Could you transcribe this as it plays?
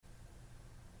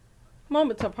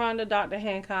Moment to ponder, Dr.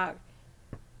 Hancock.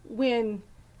 When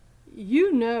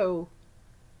you know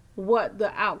what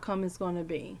the outcome is going to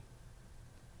be,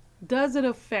 does it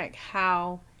affect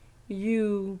how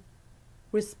you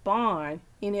respond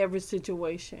in every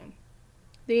situation?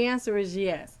 The answer is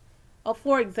yes.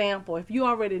 For example, if you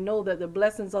already know that the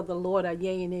blessings of the Lord are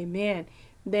yea and amen,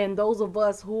 then those of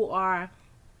us who are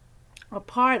a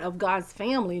part of God's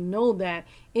family know that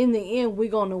in the end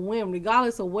we're going to win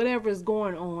regardless of whatever is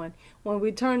going on. When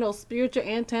we turn those spiritual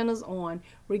antennas on,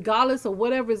 regardless of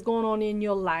whatever is going on in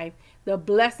your life, the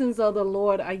blessings of the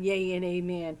Lord are yea and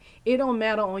amen. It don't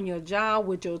matter on your job,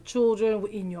 with your children,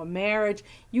 in your marriage.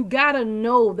 You got to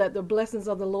know that the blessings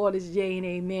of the Lord is yea and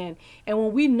amen. And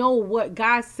when we know what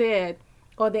God said,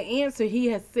 or the answer he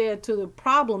has said to the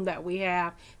problem that we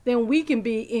have, then we can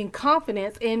be in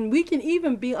confidence, and we can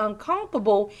even be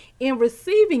uncomfortable in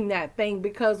receiving that thing,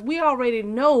 because we already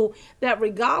know that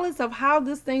regardless of how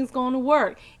this thing's going to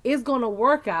work, it's going to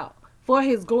work out for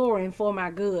his glory and for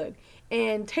my good.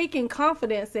 And taking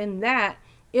confidence in that,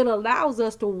 it allows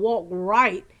us to walk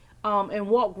right and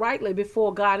walk rightly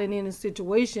before God in any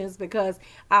situations, because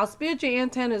our spiritual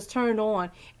antenna is turned on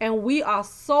and we are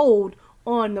sold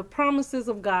on the promises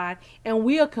of God, and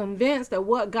we are convinced that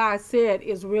what God said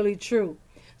is really true.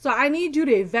 So I need you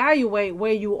to evaluate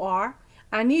where you are.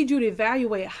 I need you to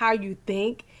evaluate how you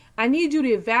think. I need you to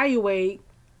evaluate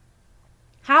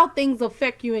how things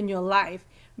affect you in your life,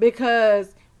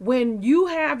 because when you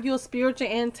have your spiritual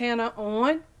antenna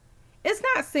on, it's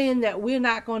not saying that we're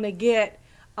not going to get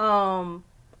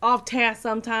off task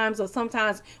sometimes, or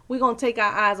sometimes we're going to take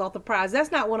our eyes off the prize. That's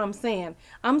not what I'm saying.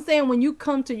 I'm saying when you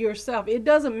come to yourself, it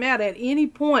doesn't matter, at any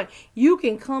point you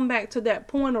can come back to that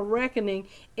point of reckoning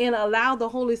and allow the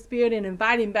Holy Spirit and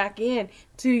invite him back in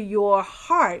to your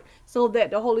heart, so that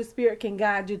the Holy Spirit can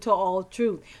guide you to all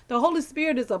truth. The Holy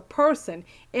Spirit is a person,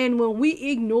 and when we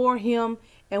ignore him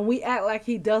and we act like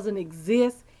he doesn't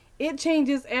exist, it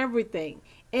changes everything.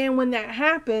 And when that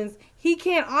happens, he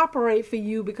can't operate for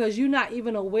you because you're not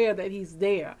even aware that he's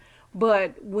there.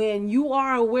 But when you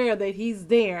are aware that he's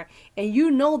there and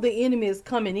you know the enemy is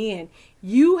coming in,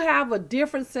 you have a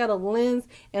different set of lens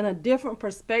and a different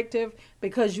perspective,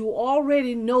 because you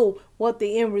already know what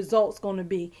the end result's going to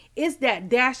be. It's that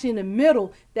dash in the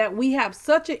middle that we have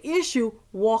such an issue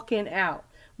walking out.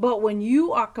 But when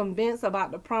you are convinced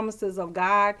about the promises of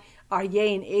God are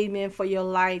yea and amen for your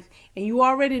life, and you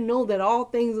already know that all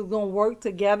things are going to work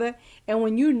together, and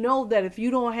when you know that if you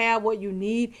don't have what you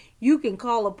need, you can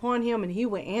call upon him and he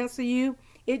will answer you,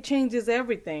 it changes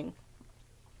everything.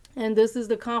 And this is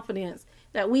the confidence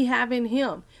that we have in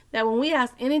him, that when we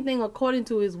ask anything according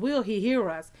to his will, he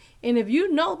hears us. And if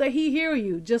you know that he hears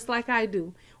you, just like I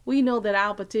do, we know that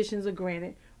our petitions are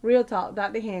granted. Real talk,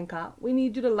 Dr. Hancock. We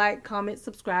need you to like, comment,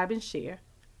 subscribe, and share.